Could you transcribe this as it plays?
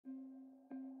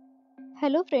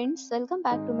Hello friends, welcome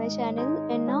back to my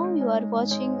channel and now you are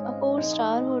watching a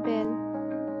 4-star hotel.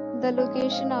 The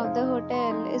location of the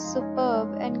hotel is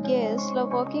superb and guests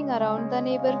love walking around the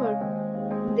neighborhood.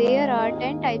 There are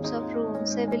 10 types of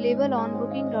rooms available on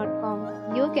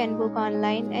booking.com. You can book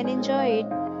online and enjoy it.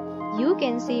 You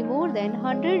can see more than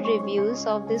 100 reviews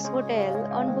of this hotel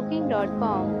on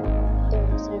booking.com.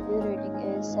 Its review rating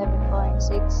is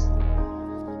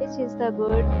 7.6, which is the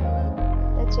good.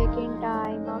 The check-in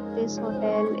time of this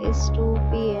hotel is 2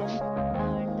 p.m.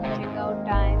 and the check-out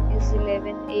time is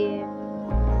 11 a.m.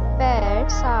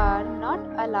 Pets are not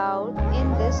allowed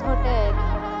in this hotel.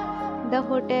 The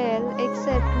hotel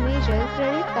accepts major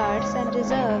credit cards and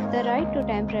reserves the right to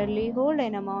temporarily hold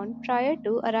an amount prior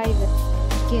to arrival.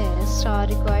 Guests are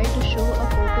required to show a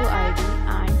photo ID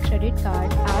and credit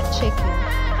card at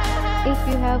check-in. If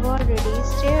you have already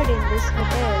stayed in this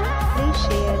hotel, please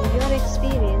share your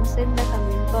experience in the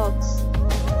comment box.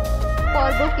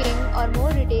 For booking or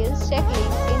more details, check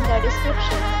link in the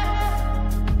description.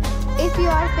 If you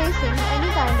are facing any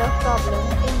kind of problem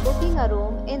in booking a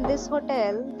room in this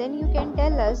hotel, then you can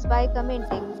tell us by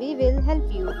commenting. We will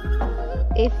help you.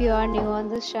 If you are new on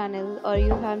this channel or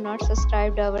you have not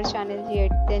subscribed our channel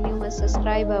yet, then you must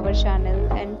subscribe our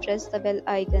channel and press the bell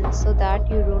icon so that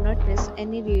you do not miss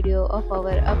any video of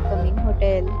our upcoming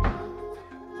hotel.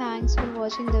 Thanks for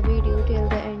watching the video till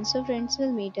the end. So friends,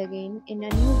 will meet again in a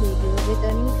new video with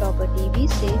a new property. Be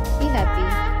safe, be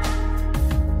happy.